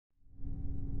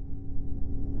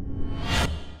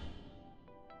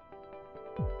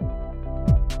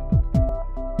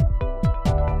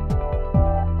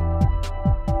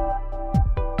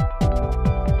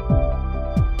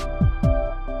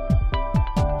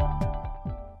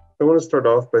I want to start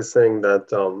off by saying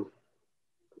that,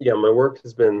 yeah, my work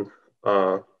has been,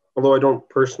 although I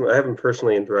haven't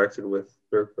personally interacted with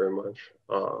Dirk very much.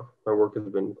 My work has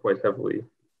been quite heavily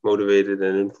motivated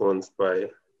and influenced by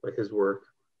his work.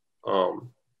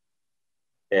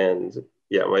 And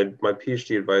yeah, my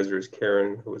PhD advisor is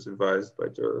Karen, who was advised by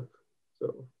Dirk.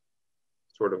 So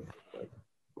sort of like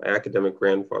my academic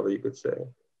grandfather, you could say.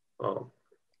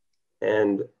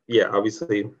 And yeah,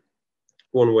 obviously,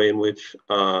 one way in which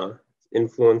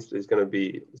influenced is going to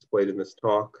be displayed in this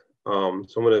talk. So I'm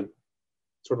going to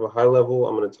sort of a high level,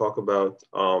 I'm going to talk about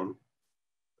some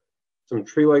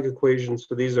tree-like equations.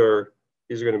 So these are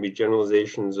going to be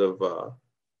generalizations of,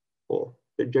 well,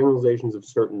 the generalizations of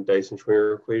certain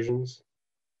Dyson-Schwinger equations.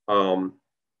 And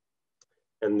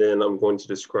then I'm going to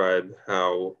describe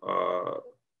how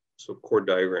so chord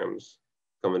diagrams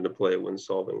come into play when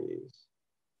solving these.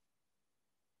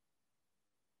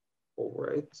 All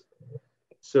right.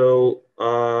 So,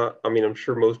 I mean, I'm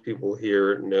sure most people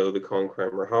here know the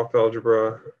Connes-Kreimer Hopf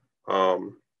Algebra.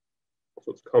 So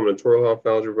it's combinatorial Hopf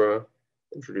Algebra,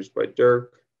 introduced by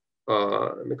Dirk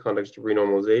in the context of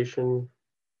renormalization.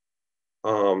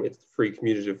 It's the free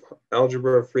commutative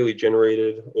algebra, freely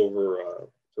generated over,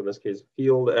 so in this case,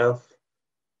 field F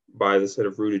by the set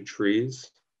of rooted trees.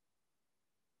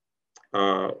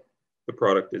 The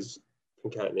product is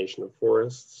concatenation of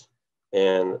forests,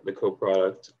 and the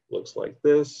coproduct looks like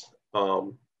this.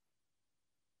 Yeah,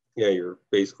 you're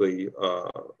basically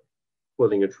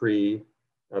splitting a tree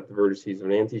at the vertices of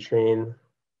an anti-chain.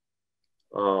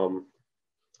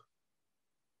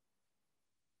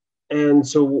 And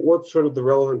so what's sort of the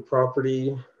relevant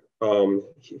property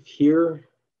here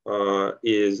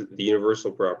is the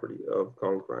universal property of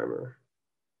Connes-Kreimer.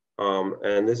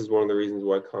 And this is one of the reasons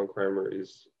why Connes-Kreimer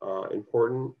is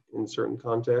important in certain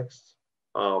contexts.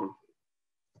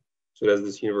 So it has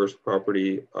this universal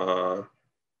property,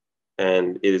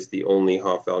 and it is the only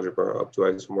Hopf algebra up to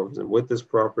isomorphism with this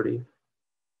property.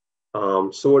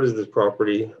 So what is this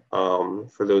property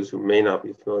for those who may not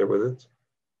be familiar with it?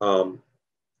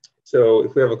 So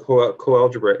if we have a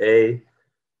coalgebra A,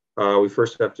 we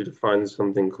first have to define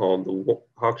something called the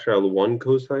Hochschild 1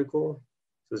 cocycle.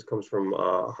 This comes from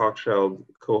Hochschild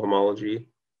cohomology.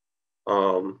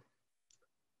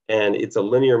 And it's a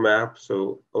linear map,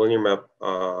 so a linear map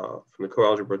from the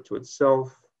coalgebra to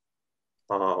itself,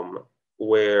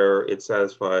 where it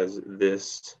satisfies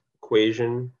this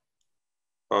equation,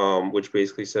 which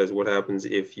basically says what happens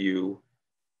if you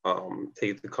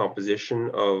take the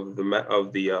composition of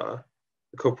the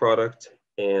coproduct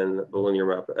and the linear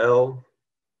map L.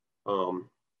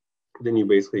 Then you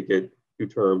basically get two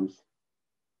terms.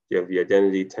 You have the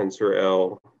identity tensor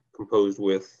L composed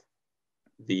with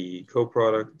the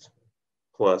coproduct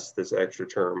plus this extra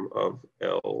term of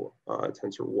L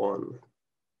tensor 1.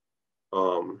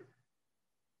 Well,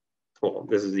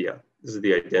 this is the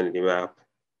identity map.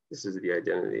 This is the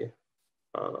identity.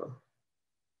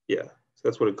 Yeah, so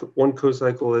that's what one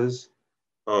cocycle is.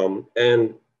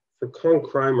 And for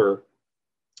Connes-Kreimer,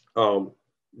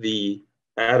 the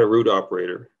add a root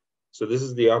operator. So this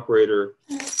is the operator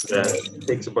that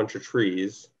takes a bunch of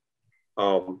trees,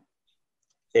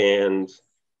 and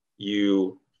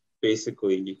you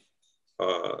basically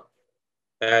add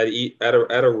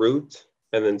a root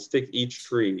and then stick each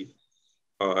tree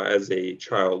as a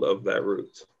child of that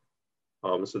root.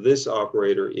 So this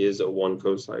operator is a one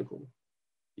cocycle.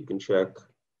 You can check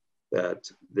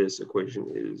that this equation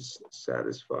is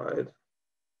satisfied.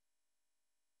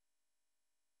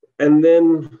 And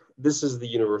then this is the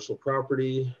universal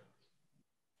property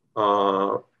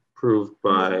proved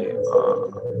by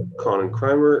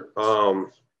Connes-Kreimer.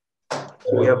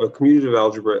 So we have a commutative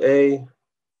algebra A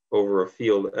over a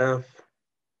field F,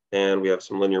 and we have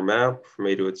some linear map from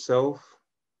A to itself.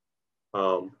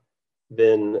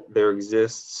 Then there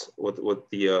exists, what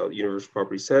the universal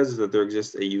property says is that there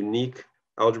exists a unique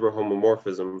algebra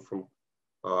homomorphism from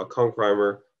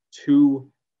Connes-Kreimer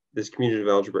to this commutative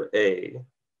algebra A,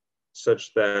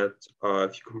 such that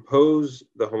if you compose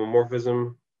the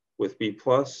homomorphism with B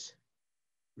plus,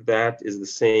 that is the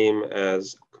same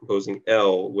as composing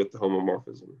L with the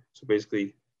homomorphism. So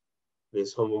basically,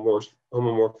 this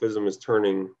homomorphism is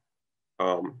turning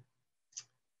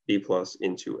B plus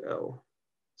into L,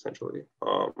 essentially.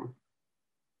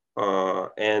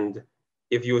 And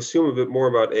if you assume a bit more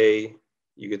about A,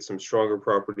 you get some stronger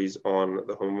properties on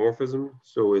the homomorphism.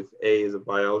 So if A is a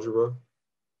bialgebra,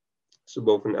 so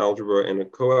both an algebra and a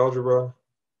coalgebra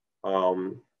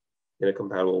in a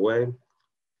compatible way,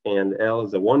 and L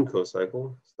is a one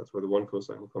cocycle, so that's where the one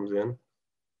cocycle comes in,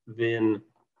 then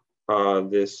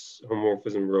this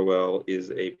homomorphism rho L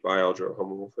is a bialgebra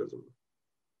homomorphism.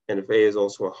 And if A is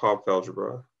also a Hopf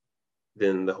algebra,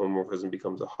 then the homomorphism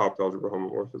becomes a Hopf algebra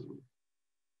homomorphism.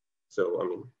 So, I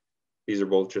mean, these are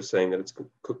both just saying that it's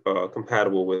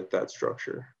compatible with that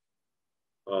structure.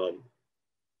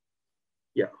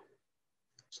 Yeah,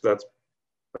 so that's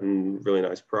a really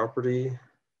nice property.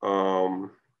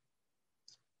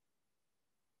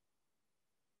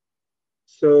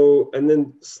 So, and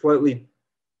then slightly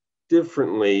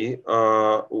differently,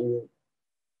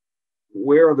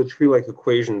 where are the tree-like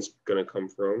equations going to come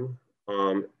from?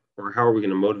 Or how are we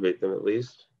going to motivate them at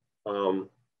least? We're going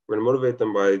to motivate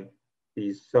them by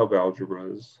these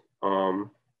subalgebras.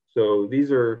 So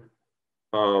these are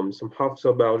some Hopf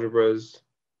subalgebras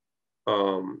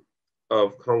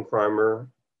of Connes-Kreimer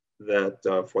that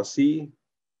Foissy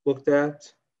looked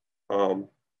at.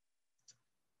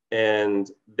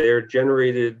 And they're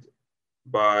generated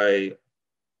by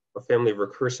a family of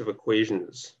recursive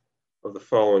equations of the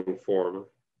following form.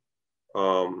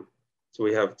 So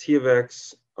we have T of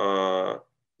x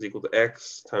is equal to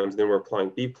x times, then we're applying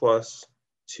b plus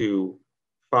to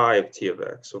phi of T of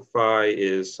x. So phi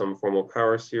is some formal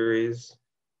power series.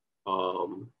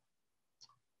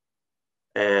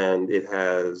 And it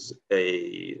has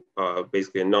a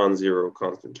basically a non-zero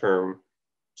constant term,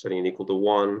 setting it equal to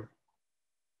 1.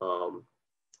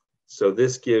 So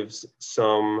this gives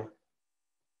some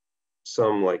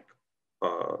like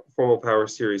formal power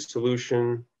series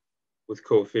solution with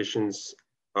coefficients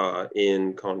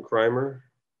in Connes-Kreimer.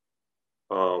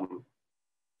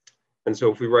 And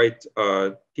so if we write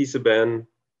P sub n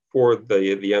for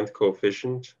the nth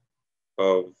coefficient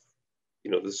of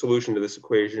the solution to this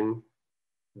equation,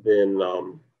 then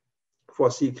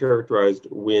Foissy characterized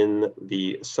when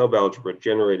the subalgebra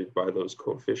generated by those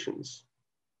coefficients,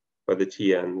 by the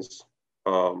TNs,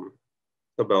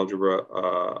 subalgebra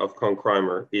of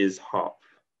Connes-Kreimer is Hopf.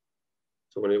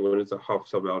 So when it's a Hopf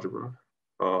subalgebra,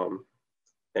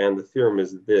 and the theorem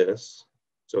is this.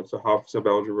 So it's a Hopf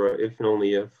subalgebra if and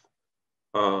only if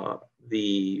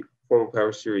the formal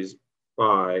power series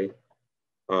phi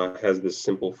has this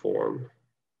simple form.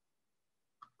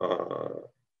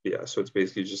 Yeah, so it's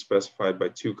basically just specified by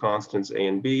two constants a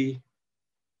and b.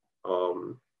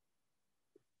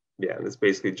 Yeah, and it's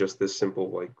basically just this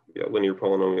simple linear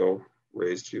polynomial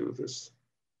raised to this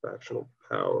fractional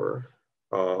power.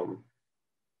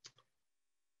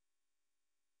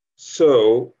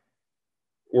 So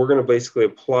we're going to basically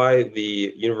apply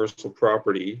the universal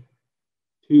property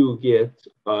to get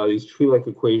these tree-like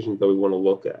equations that we want to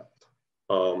look at,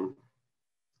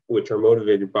 which are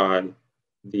motivated by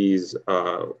these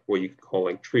what you could call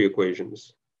like tree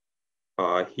equations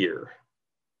here.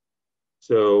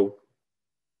 So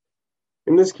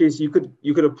in this case, you could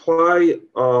apply,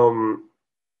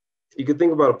 you could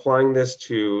think about applying this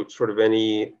to sort of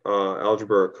any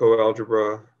algebra or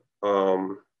co-algebra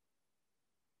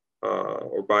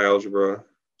or bialgebra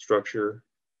structure.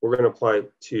 We're going to apply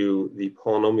it to the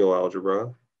polynomial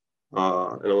algebra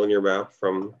and a linear map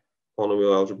from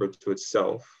polynomial algebra to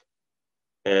itself.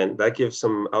 And that gives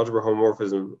some algebra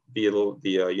homomorphism via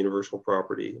the universal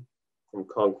property from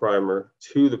Connes-Kreimer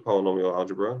to the polynomial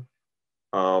algebra.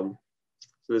 So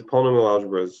this polynomial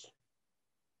algebra is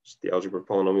just the algebra of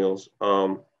polynomials.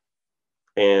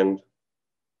 And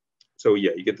so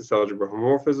yeah, you get this algebra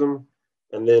homomorphism,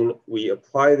 and then we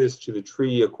apply this to the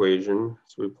tree equation.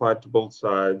 So we apply it to both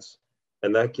sides,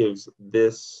 and that gives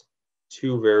this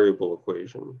two-variable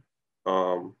equation.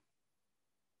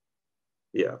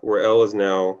 Yeah, where L is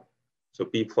now, so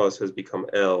B plus has become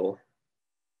L,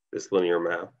 this linear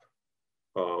map.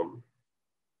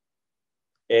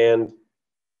 And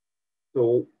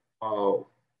so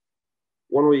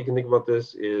one way you can think about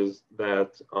this is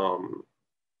that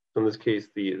in this case,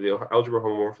 the algebra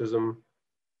homomorphism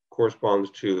corresponds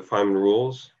to the Feynman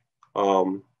rules,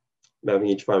 mapping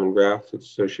each Feynman graph to its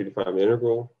associated Feynman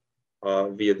integral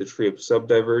via the tree of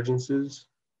subdivergences.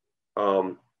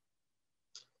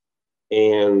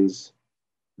 And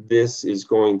this is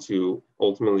going to,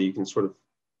 ultimately, you can sort of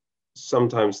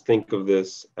sometimes think of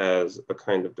this as a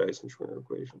kind of Dyson-Schwinger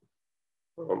equation,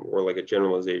 or like a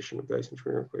generalization of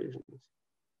Dyson-Schwinger equations.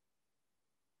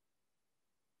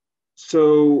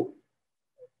 So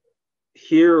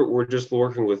here we're just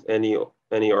working with any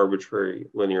arbitrary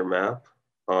linear map.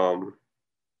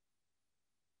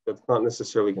 That's not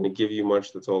necessarily going to give you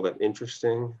much that's all that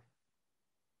interesting.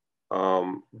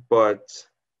 But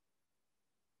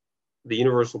the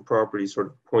universal property sort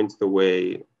of points the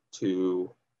way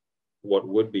to what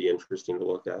would be interesting to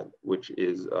look at, which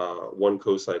is one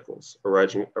cocycles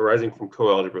arising from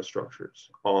co-algebra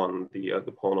structures on the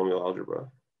polynomial algebra,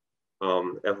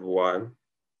 f of y.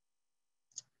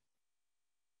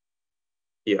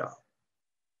 Yeah.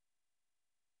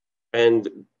 And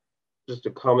just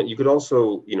a comment, you could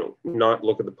also, not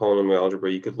look at the polynomial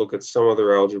algebra. You could look at some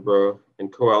other algebra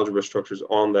and co-algebra structures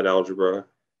on that algebra,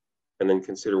 and then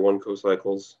consider one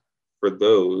cocycles for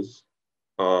those,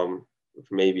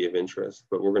 which may be of interest.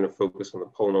 But we're going to focus on the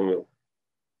polynomial,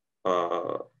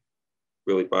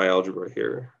 really bialgebra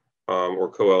here, or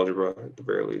co-algebra at the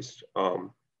very least.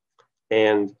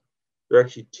 And there are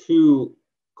actually two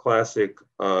classic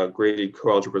graded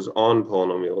co-algebras on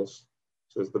polynomials.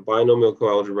 So it's the binomial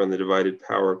coalgebra and the divided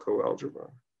power coalgebra.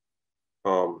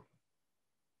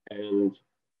 And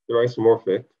they're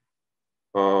isomorphic,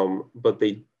 but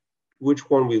which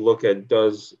one we look at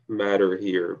does matter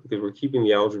here, because we're keeping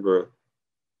the algebra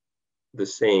the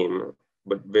same,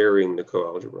 but varying the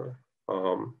coalgebra.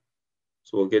 So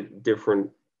we'll get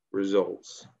different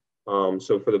results.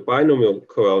 So for the binomial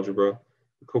coalgebra,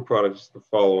 the coproduct is the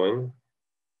following.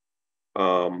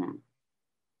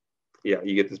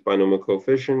 You get this binomial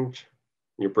coefficient.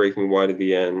 You're breaking y to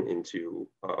the n into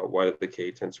y to the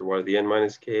k tensor y to the n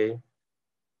minus k.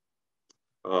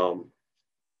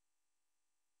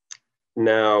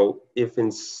 Now, if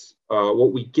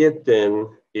what we get then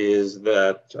is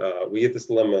that we get this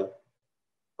lemma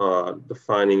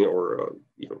defining or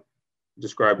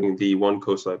describing the one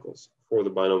cocycles for the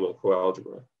binomial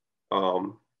coalgebra.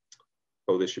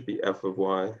 This should be f of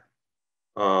y.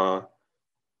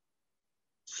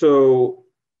 So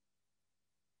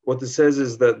what this says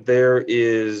is that there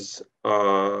is,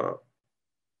 so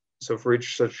for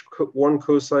each such one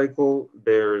cocycle,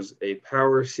 there's a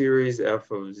power series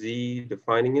f of z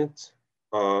defining it,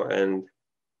 and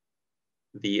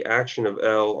the action of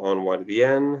L on y to the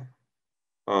n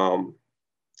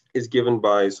is given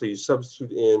by, so you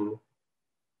substitute in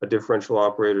a differential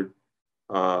operator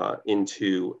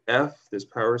into f, this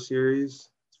power series,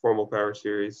 this formal power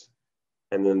series,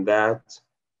 and then that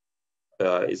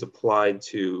is applied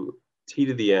to t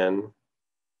to the n,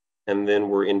 and then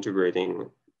we're integrating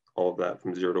all of that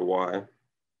from 0 to y.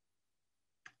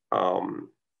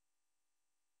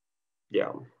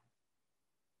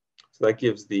 So that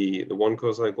gives the one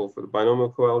cocycle for the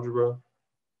binomial coalgebra.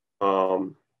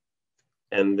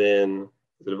 And then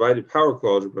the divided power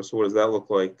coalgebra, so what does that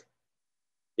look like?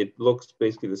 It looks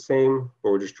basically the same, but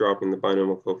we're just dropping the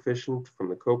binomial coefficient from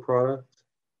the coproduct.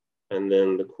 And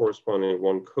then the corresponding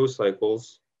one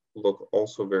cocycles look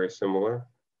also very similar.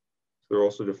 So they're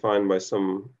also defined by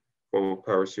some form of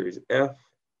power series f.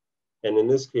 And in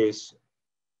this case,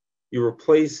 you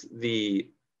replace the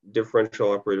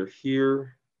differential operator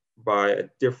here by a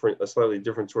slightly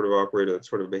different sort of operator that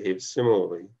sort of behaves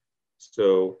similarly.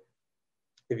 So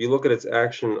if you look at its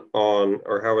action on,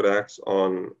 or how it acts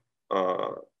on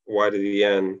y to the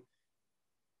n,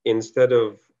 instead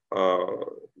of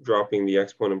dropping the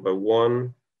exponent by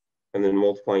 1 and then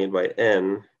multiplying it by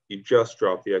n, you just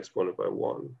drop the exponent by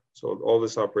 1. So all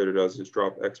this operator does is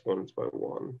drop exponents by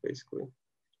 1, basically.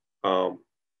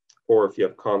 Or if you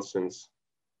have constants,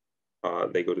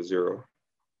 they go to 0.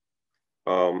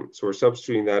 So we're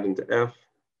substituting that into f,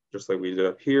 just like we did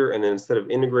up here. And then instead of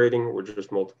integrating, we're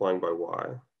just multiplying by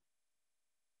y.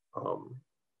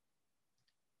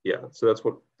 So that's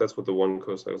what the one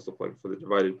cocycles look like for the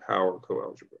divided power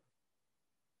coalgebra.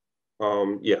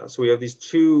 So we have these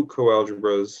two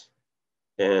coalgebras,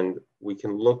 and we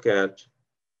can look at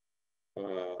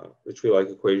the tree-like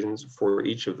equations for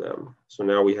each of them. So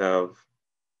now we have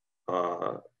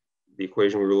the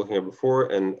equation we were looking at before,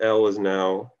 and L is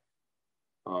now,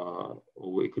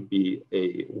 it could be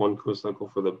a one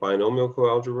cocycle for the binomial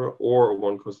coalgebra or a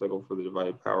one cocycle for the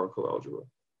divided power coalgebra.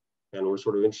 And we're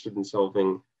sort of interested in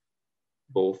solving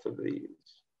both of these.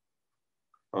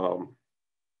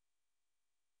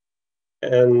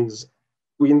 And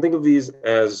we can think of these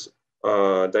as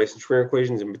Dyson-Schwinger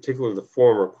equations. In particular, the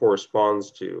former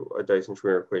corresponds to a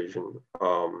Dyson-Schwinger equation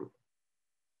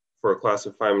for a class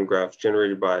of Feynman graphs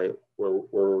generated by where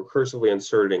we're recursively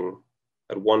inserting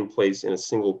at one place in a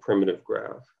single primitive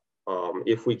graph.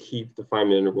 If we keep the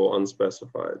Feynman integral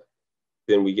unspecified,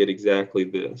 then we get exactly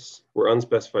this. Where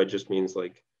unspecified just means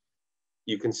like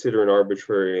you consider an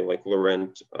arbitrary like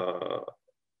Laurent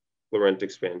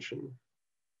expansion,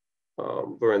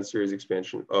 Laurent series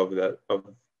expansion of that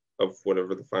of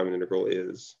whatever the Feynman integral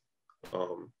is.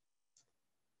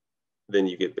 Then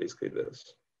you get basically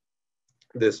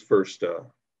this first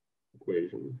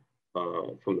equation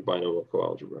from the binomial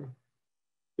coalgebra.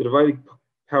 The divided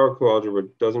power coalgebra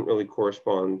doesn't really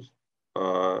correspond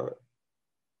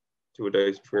to a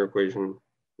Dyson-Schwinger equation,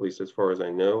 at least as far as I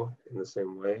know, in the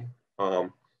same way.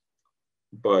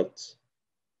 But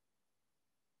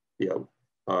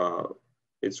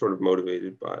it's sort of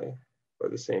motivated by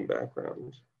the same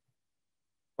background.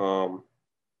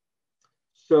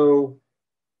 So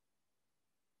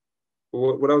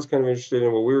what I was kind of interested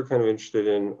in, what we were kind of interested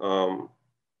in, along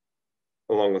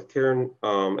with Karen,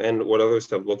 and what others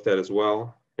have looked at as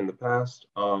well in the past,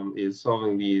 is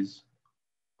solving these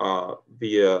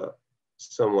via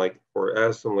some or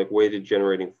as some weighted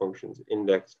generating functions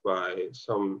indexed by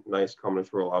some nice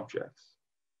combinatorial objects.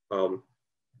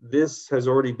 This has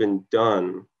already been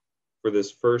done for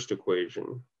this first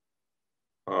equation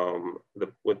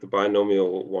with the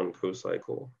binomial one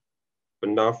cocycle, but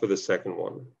not for the second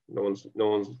one. No one's,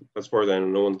 as far as I know,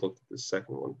 no one's looked at the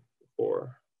second one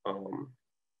before.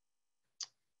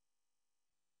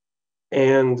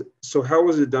 And so how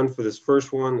was it done for this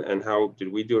first one, and how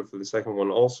did we do it for the second one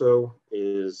also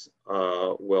is,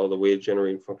 well, the weighted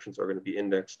generating functions are going to be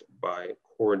indexed by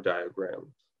chord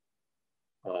diagrams.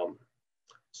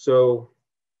 So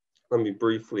let me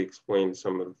briefly explain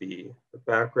some of the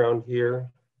background here.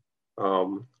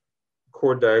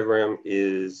 Chord diagram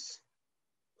is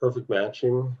perfect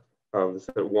matching of the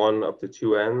set 1 up to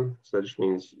 2n. So that just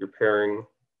means you're pairing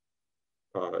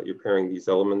these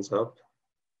elements up.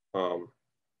 So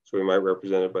we might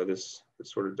represent it by this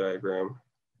sort of diagram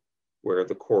where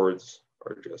the chords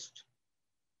are just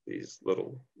these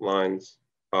little lines.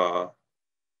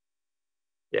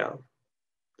 Yeah.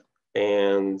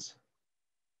 And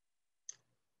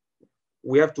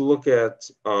we have to look at,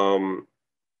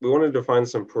 we want to define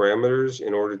some parameters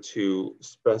in order to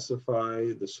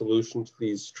specify the solution to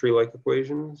these tree-like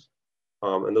equations.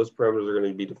 And those parameters are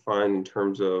going to be defined in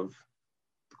terms of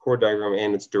the chord diagram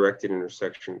and its directed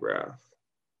intersection graph.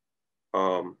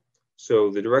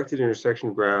 So the directed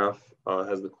intersection graph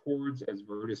has the chords as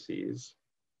vertices.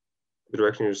 The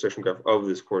directed intersection graph of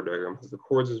this chord diagram has the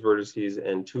chords as vertices,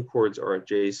 and two chords are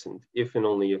adjacent if and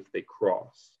only if they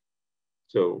cross.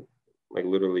 So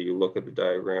literally you look at the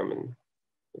diagram, and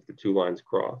if the two lines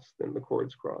cross, then the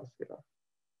chords cross, yeah.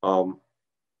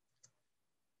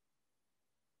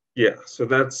 Yeah, so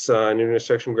that's an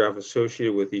intersection graph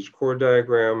associated with each chord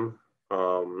diagram.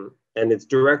 And it's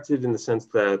directed in the sense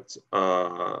that,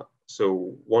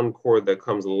 so one chord that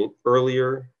comes a little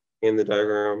earlier in the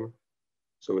diagram,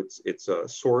 so it's a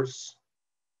source,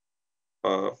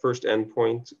 first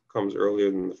endpoint comes earlier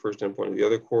than the first endpoint of the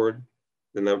other chord.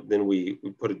 Then we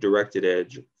put a directed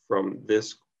edge from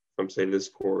say this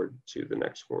chord to the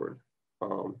next chord.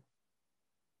 So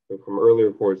from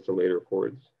earlier chords to later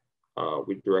chords,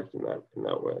 we direct in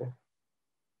that way.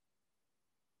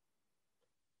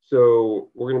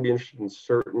 So we're going to be interested in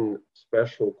certain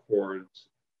special chords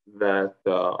that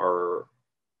are,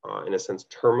 in a sense,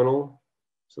 terminal.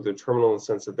 So they're terminal in the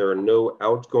sense that there are no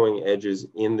outgoing edges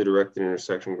in the directed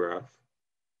intersection graph.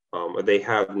 Or they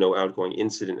have no outgoing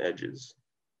incident edges.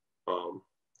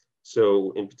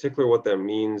 So in particular, what that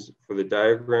means for the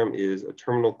diagram is a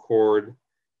terminal chord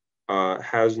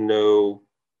has no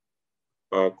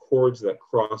chords that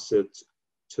cross it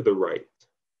to the right.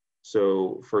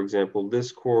 So for example,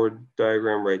 this chord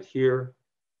diagram right here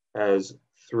has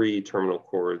 3 terminal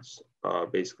chords,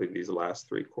 basically these last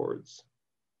 3 chords,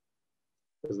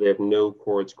 because they have no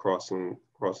chords crossing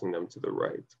them to the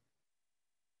right.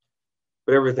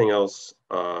 But everything else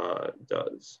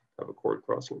does have a chord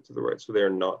crossing to the right, so they are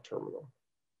not terminal.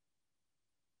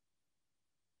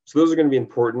 So those are going to be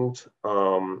important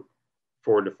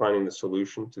for defining the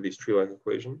solution to these tree-like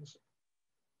equations.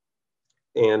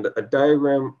 And a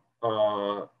diagram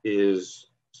is,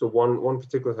 so one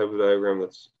particular type of diagram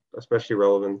that's especially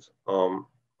relevant are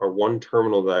one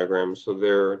terminal diagrams. So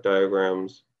they're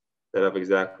diagrams that have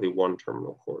exactly one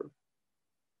terminal chord.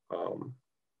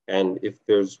 And if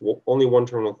there's only one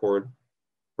terminal chord,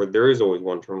 or there is always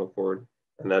one terminal chord,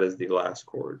 and that is the last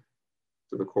chord.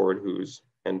 So the chord whose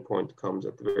endpoint comes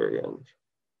at the very end,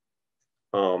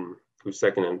 whose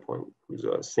second endpoint, whose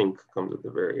sync comes at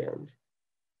the very end.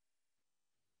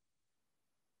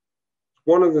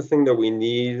 One other thing that we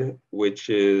need, which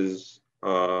is,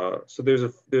 so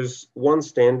there's one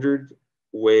standard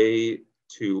way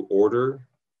to order,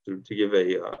 to give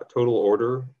a total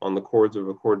order on the chords of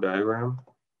a chord diagram.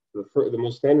 The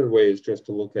most standard way is just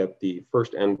to look at the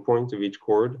first endpoint of each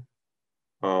chord,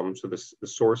 so the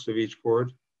source of each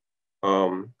chord,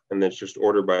 and then it's just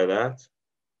ordered by that.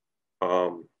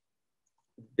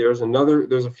 There's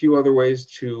a few other ways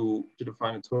to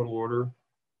define a total order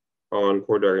on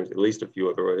chord diagrams, at least a few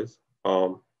other ways.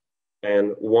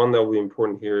 And one that will be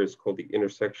important here is called the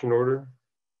intersection order.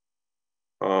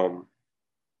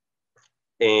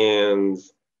 And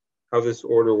how this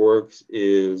order works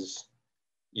is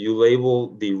you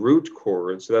label the root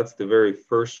chord, so that's the very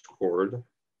first chord,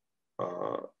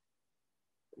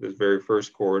 this very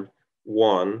first chord,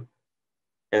 1,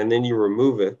 and then you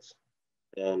remove it,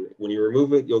 And when you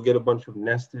remove it, you'll get a bunch of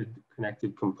nested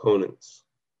connected components.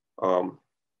 So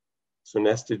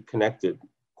nested connected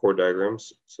chord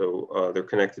diagrams. So they're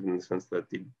connected in the sense that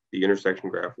the intersection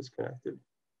graph is connected.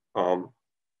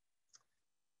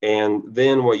 And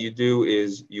then what you do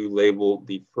is you label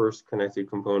the first connected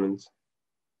component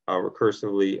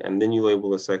recursively, and then you label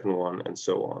the second one, and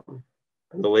so on.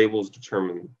 And the labels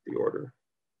determine the order.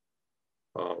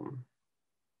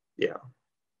 Yeah.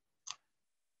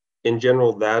 In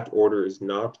general, that order is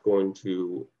not going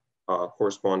to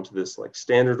correspond to this like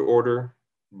standard order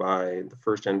by the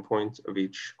first endpoint of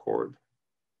each chord.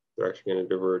 They're actually going to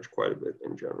diverge quite a bit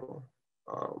in general.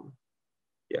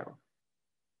 Yeah.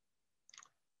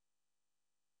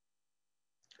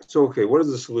 So, okay, what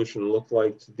does the solution look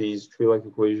like to these tree-like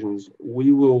equations?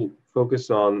 We will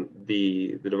focus on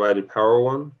the divided power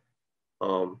one.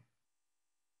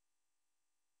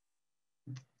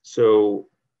 So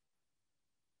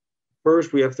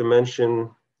first we have to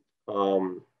mention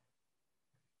something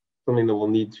that we'll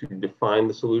need to define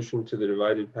the solution to the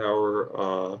divided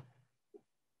power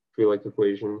tree-like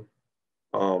equation.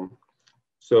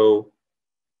 So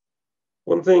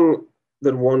one thing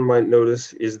that one might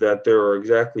notice is that there are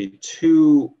exactly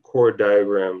two chord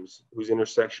diagrams whose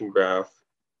intersection graph,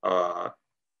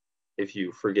 if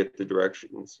you forget the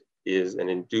directions, is an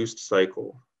induced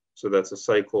cycle. So that's a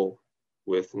cycle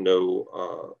with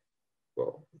no,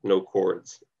 well, no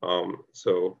chords.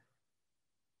 So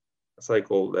a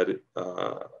cycle that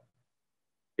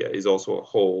yeah, is also a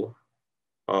whole.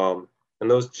 And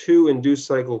those two induced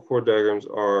cycle chord diagrams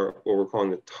are what we're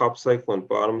calling the top cycle and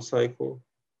bottom cycle.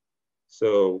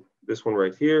 So this one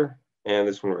right here and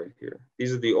this one right here.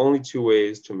 These are the only two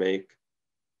ways to make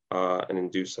an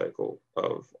induced cycle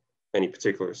of any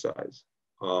particular size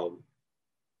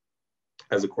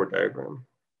as a chord diagram.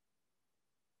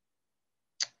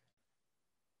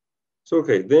 So,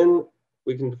 okay, then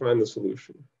we can define the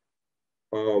solution.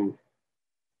 Well,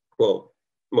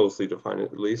 mostly define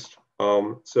it at least.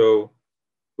 So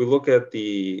we look at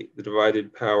the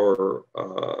divided power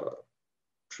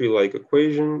tree-like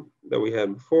equation that we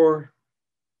had before.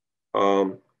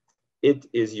 It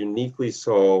is uniquely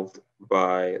solved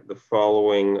by the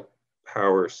following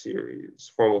power series,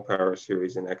 formal power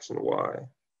series in X and Y.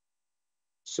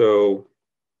 So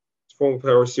formal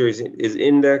power series is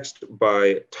indexed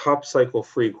by top cycle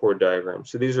free chord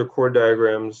diagrams. So these are chord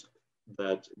diagrams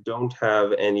that don't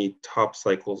have any top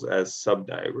cycles as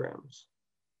subdiagrams.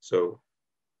 So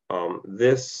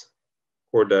this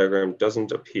chord diagram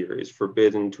doesn't appear, is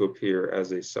forbidden to appear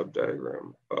as a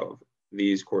subdiagram of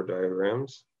these chord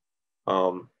diagrams.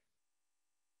 So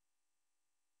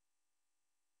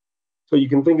you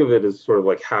can think of it as sort of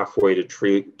like halfway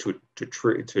to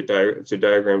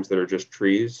diagrams that are just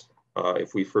trees.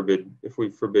 If we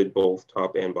forbid both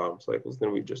top and bottom cycles,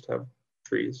 then we just have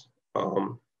trees.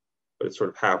 But it's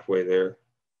sort of halfway there.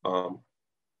 So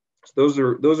those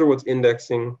are what's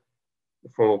indexing the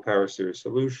formal power series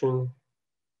solution.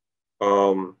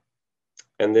 And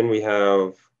then we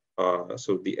have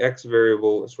so the X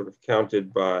variable is sort of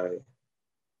counted by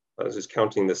this is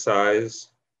counting the size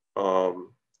of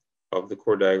the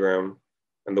chord diagram,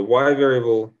 and the Y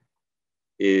variable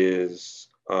is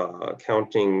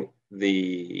counting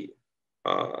the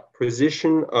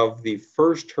position of the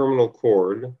first terminal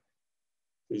chord.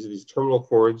 These are these terminal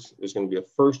chords. There's going to be a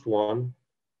first one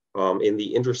in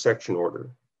the intersection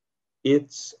order.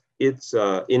 Its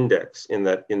index in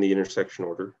the intersection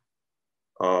order.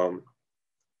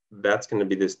 That's going to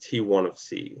be this T1 of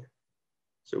C.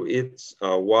 So its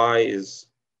Y is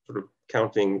sort of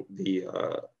counting the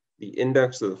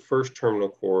index of the first terminal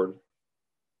chord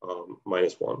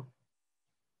minus 1.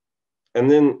 And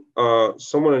then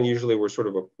somewhat unusually,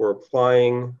 we're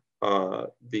applying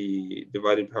the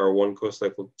divided power 1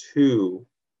 cocycle to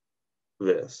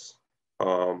this.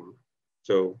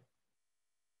 So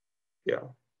yeah.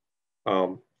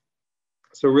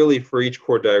 So really for each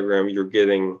chord diagram, you're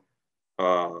getting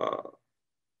a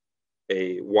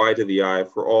Y to the I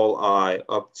for all I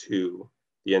up to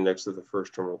the index of the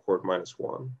first terminal chord minus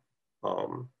 1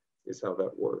 is how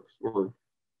that works. Or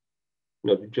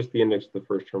no, just the index of the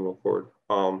first terminal chord.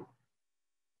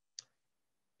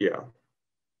 Yeah.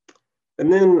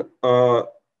 And then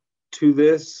to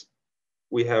this,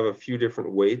 we have a few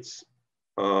different weights.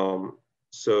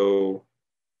 So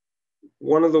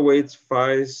one of the weights,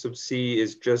 phi sub c,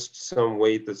 is just some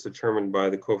weight that's determined by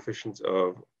the coefficients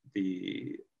of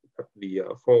the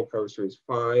formal power series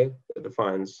phi that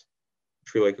defines the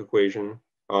tree-like equation.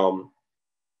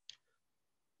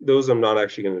 Those I'm not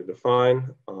actually going to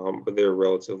define, but they're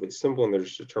relatively simple and they're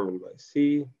just determined by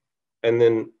C. And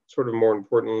then sort of more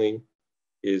importantly,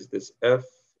 is this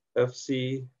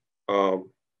FC.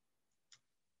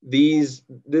 This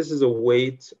is a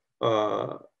weight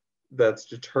that's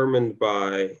determined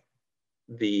by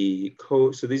the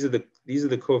so these are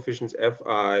the coefficients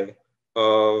Fi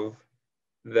of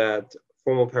that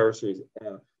formal power series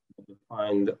F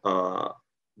defined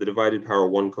the divided power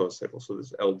 1 co-cycle. So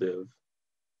this LDiv.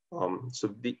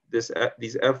 So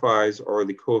these Fi's are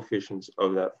the coefficients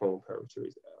of that formal power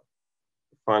series F,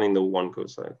 defining the 1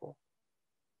 co-cycle.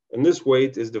 And this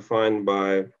weight is defined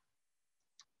by,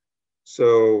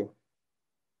 so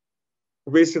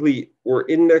basically we're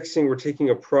taking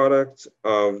a product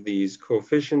of these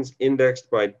coefficients indexed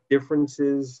by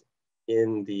differences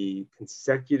in the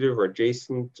consecutive or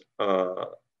adjacent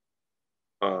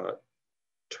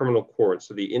terminal chords.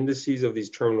 So the indices of these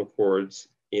terminal chords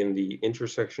in the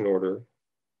intersection order,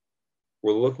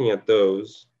 we're looking at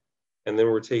those, and then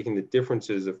we're taking the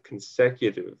differences of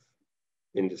consecutive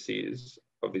indices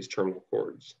of these terminal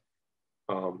chords.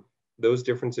 Those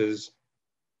differences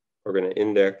are going to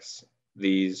index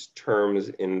these terms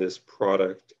in this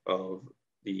product of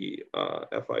the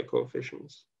Fi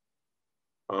coefficients.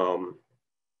 And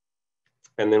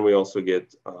then we also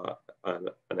get an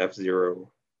F0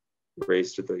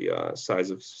 raised to the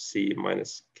size of C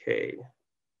minus K.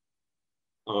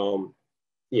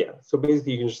 Yeah, so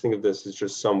basically you can just think of this as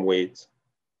just some weight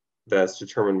that's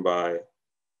determined by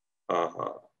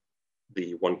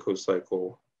the 1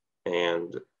 co-cycle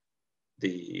and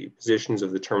the positions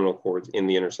of the terminal chords in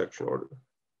the intersection order.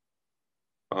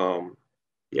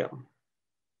 Yeah,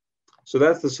 so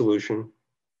that's the solution.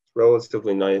 It's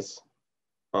relatively nice.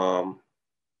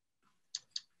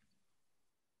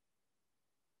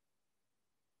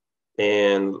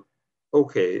 And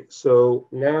okay, so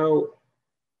now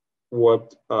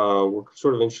what we're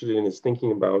sort of interested in is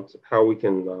thinking about how we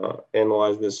can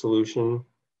analyze this solution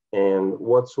and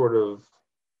what sort of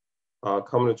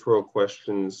combinatorial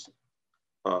questions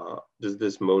does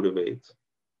this motivate.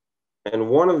 And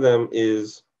one of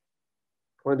the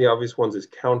obvious ones is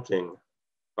counting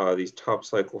these top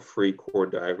cycle free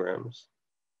chord diagrams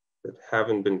that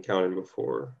haven't been counted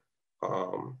before.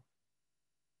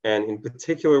 And in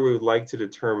particular, we would like to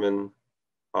determine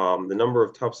the number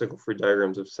of top cycle free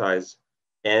diagrams of size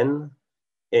n,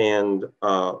 and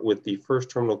with the first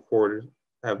terminal chord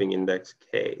having index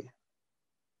k.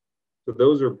 So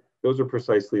those are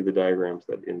precisely the diagrams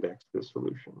that index this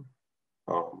solution.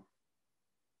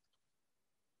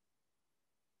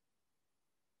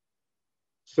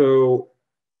 So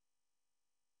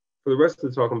for the rest of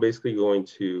the talk, I'm basically going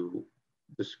to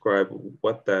describe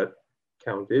what that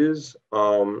count is.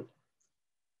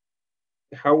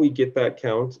 How we get that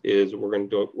count is we're going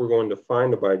to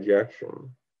find a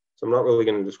bijection. So I'm not really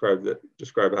going to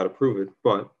describe how to prove it,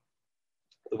 but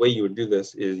the way you would do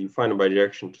this is you find a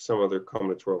bijection to some other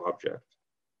combinatorial object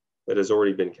that has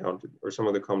already been counted, or some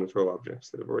other combinatorial objects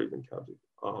that have already been counted.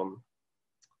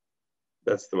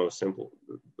 That's the most simple,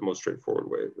 the most straightforward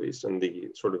way, at least, and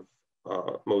the sort of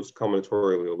most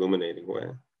combinatorially illuminating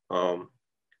way. And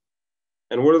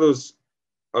what are those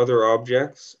other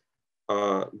objects?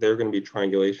 They're going to be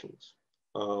triangulations.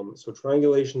 So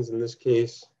triangulations in this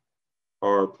case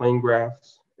are plane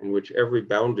graphs in which every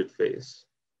bounded face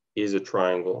is a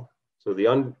triangle. So the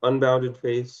unbounded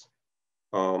face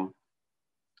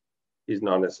is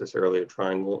not necessarily a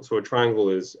triangle. So a triangle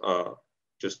is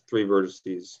just 3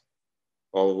 vertices,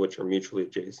 all of which are mutually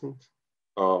adjacent.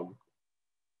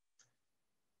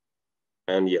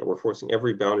 And yeah, we're forcing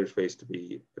every bounded face to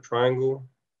be a triangle,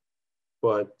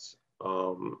 but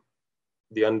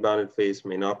the unbounded face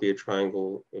may not be a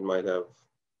triangle. It might have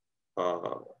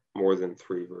more than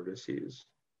 3 vertices.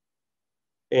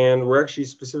 And we're actually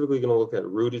specifically going to look at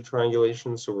rooted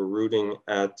triangulation. So we're rooting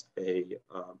at a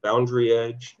boundary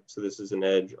edge. So this is an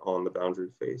edge on the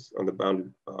boundary face, on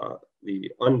the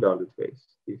unbounded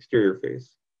face, the exterior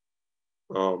face.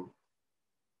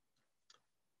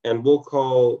 And we'll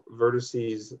call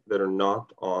vertices that are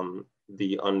not on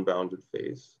the unbounded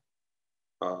face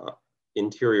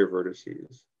interior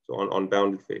vertices. So on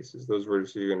bounded faces, those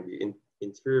vertices are going to be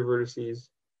interior vertices.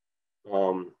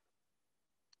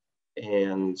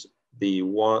 And the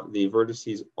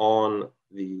vertices on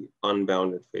the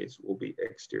unbounded face will be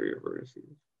exterior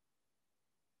vertices.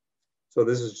 So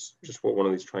this is just what one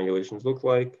of these triangulations look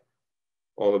like.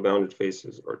 All the bounded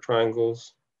faces are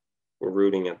triangles. We're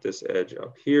rooting at this edge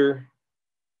up here.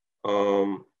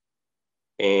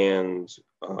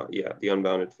 Yeah, the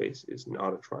unbounded face is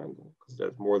not a triangle because it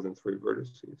has more than 3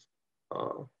 vertices.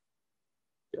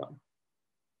 Yeah.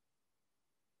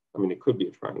 I mean, it could be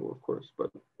a triangle, of course,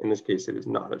 but in this case, it is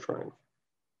not a triangle.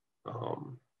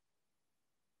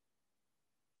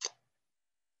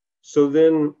 So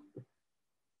then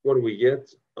what do we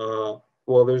get?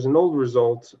 Well, there's an old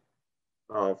result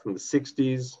from the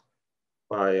 60s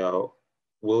by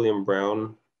William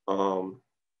Brown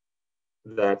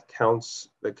that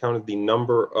counted the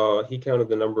number, he counted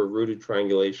the number of rooted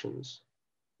triangulations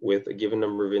with a given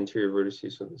number of interior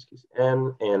vertices, so in this case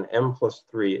n, and m plus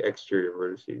 3 exterior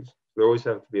vertices. There always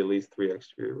have to be at least 3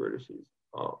 exterior vertices.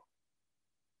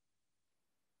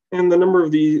 And the number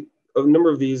of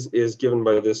these is given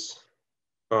by this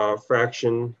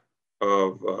fraction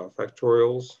of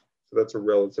factorials. So that's a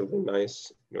relatively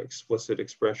nice, explicit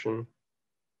expression.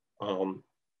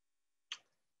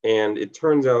 And it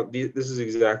turns out this is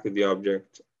exactly the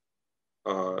object.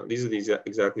 These are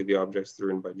exactly the objects that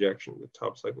are in bijection, the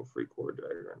top cycle free chord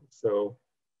diagram. So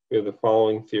we have the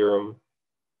following theorem.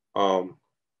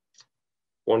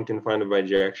 One can find a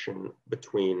bijection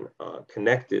between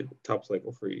connected top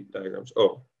cycle free diagrams.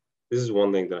 Oh, this is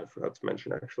one thing that I forgot to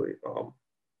mention actually.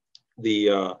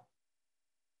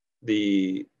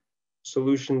 The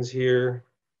solutions here.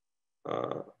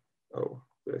 Oh,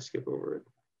 did I skip over it?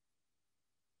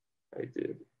 I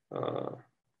did.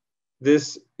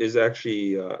 This is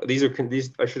actually, I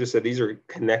should have said these are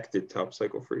connected top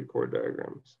cycle free chord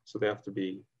diagrams. So they have to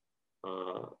be,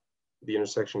 the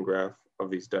intersection graph of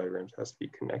these diagrams has to be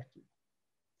connected.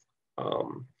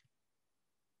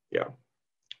 Yeah.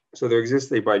 So there exists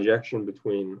a bijection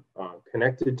between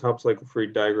connected top cycle free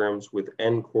diagrams with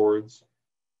n chords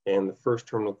and the first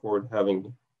terminal chord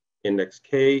having index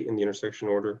k in the intersection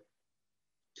order.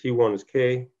 T1 is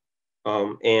k,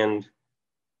 and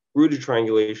rooted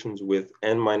triangulations with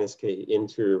n minus k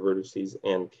interior vertices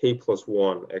and k plus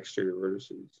 1 exterior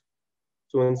vertices.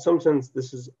 So in some sense,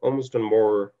 this is almost a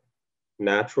more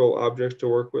natural object to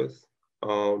work with,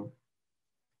 because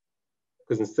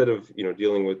instead of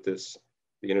dealing with the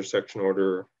intersection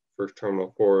order first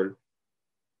terminal chord,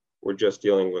 we're just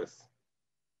dealing with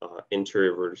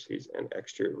interior vertices and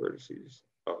exterior vertices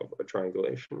of a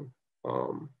triangulation.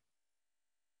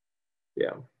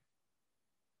 Yeah.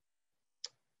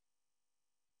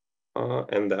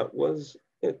 And that was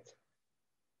it.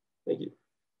 Thank you.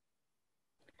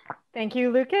 Thank you,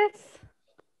 Lucas.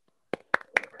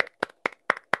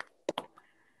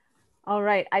 All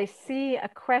right, I see a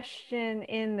question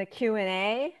in the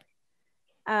Q&A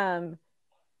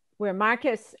where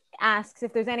Marcus asks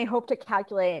if there's any hope to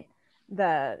calculate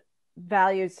the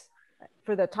values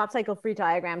for the top cycle free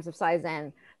diagrams of size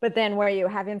n, but then where you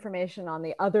have information on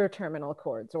the other terminal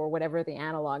chords or whatever the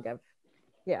analog of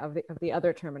the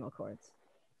other terminal chords.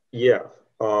 Yeah,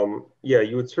 yeah,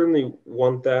 you would certainly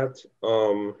want that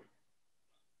to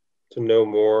know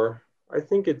more. I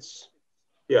think it's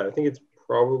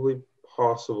probably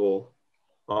possible.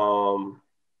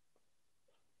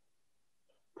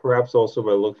 Perhaps also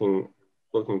by looking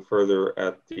further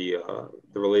at the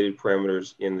related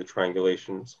parameters in the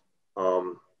triangulations,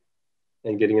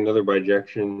 and getting another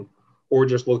bijection, or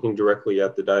just looking directly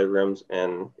at the diagrams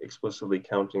and explicitly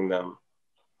counting them.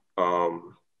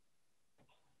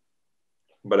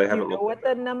 But I haven't looked at what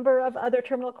the number of other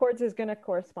terminal chords is going to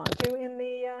correspond to in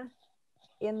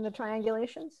the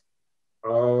triangulations?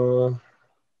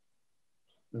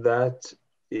 That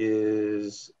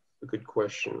is a good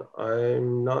question.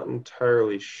 I'm not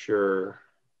entirely sure.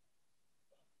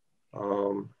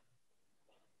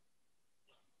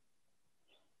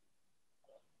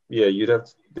 Yeah,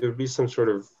 there would be some sort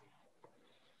of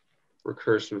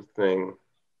recursive thing.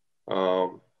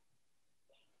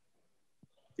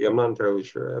 Yeah, I'm not entirely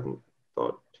sure. I haven't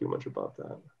thought too much about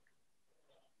that.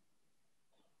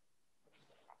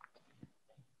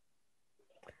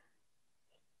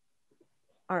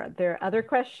 Are there other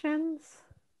questions?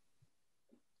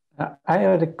 I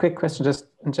had a quick question, just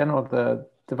in general, the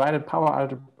divided power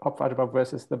Hopf algebra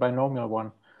versus the binomial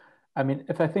one. I mean,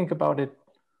 if I think about it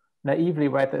naively,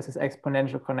 right, there's this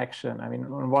exponential connection. I mean,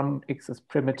 one x is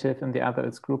primitive and the other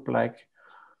is group-like.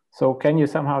 So can you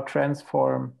somehow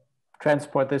transport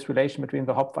this relation between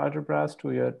the Hopf algebras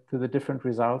to the different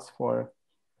results for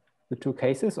the two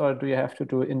cases, or do you have to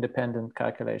do independent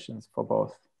calculations for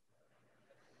both?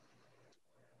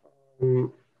 I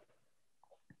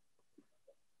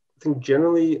think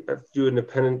generally I have to do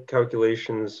independent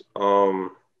calculations.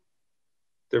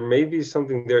 There may be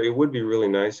something there. It would be really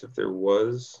nice if there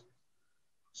was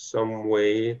some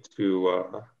way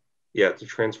to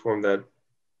transform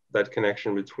that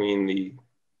connection between the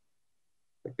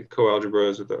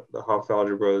co-algebras or the Hopf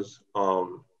algebras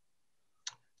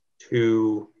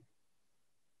to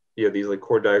these like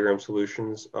chord diagram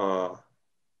solutions. I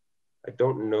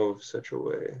don't know of such a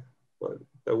way, but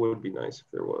that would be nice if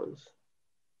there was.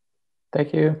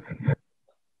 Thank you.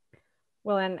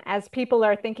 Well, and as people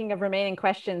are thinking of remaining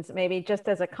questions, maybe just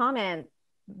as a comment,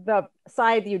 the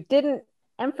side you didn't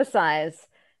emphasize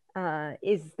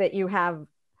is that you have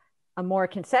a more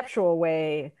conceptual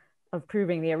way of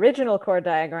proving the original chord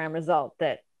diagram result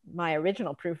that my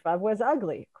original proof of was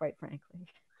ugly, quite frankly.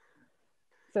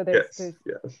 So there's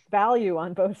value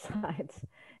on both sides,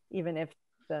 even if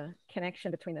the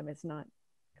connection between them is not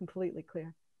completely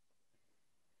clear.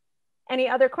 Any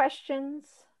other questions?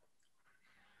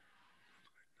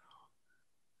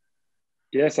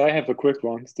 Yes, I have a quick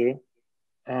one still.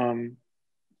 Can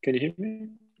you hear me?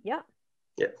 Yeah.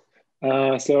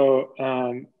 Yeah. So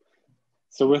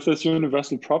with this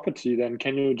universal property, then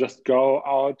can you just go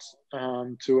out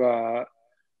to a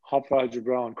Hopf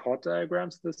algebra on chord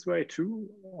diagrams this way too,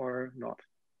 or not?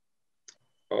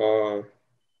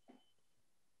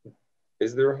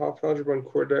 Is there a Hopf algebra on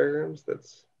chord diagrams?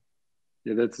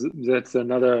 Yeah, that's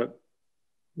another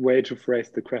way to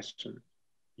phrase the question.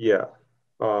 Yeah,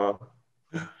 that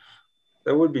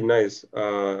would be nice.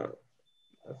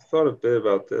 I've thought a bit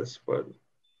about this, but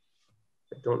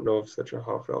I don't know of such a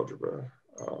Hopf algebra.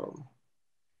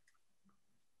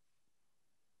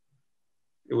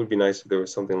 It would be nice if there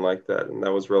was something like that and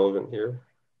that was relevant here.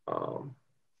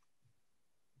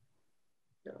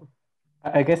 Yeah.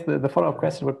 I guess the follow-up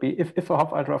question would be, if a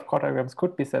Hopf algebra of chord diagrams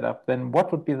could be set up, then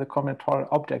what would be the combinatorial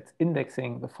objects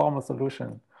indexing the formal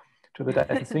solution to the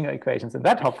Dyson-Schwinger equations in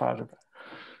that Hopf algebra?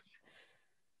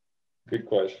 Good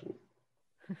question.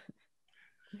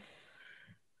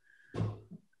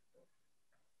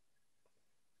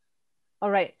 All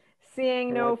right.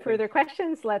 Seeing no further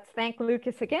questions, let's thank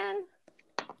Lukas again.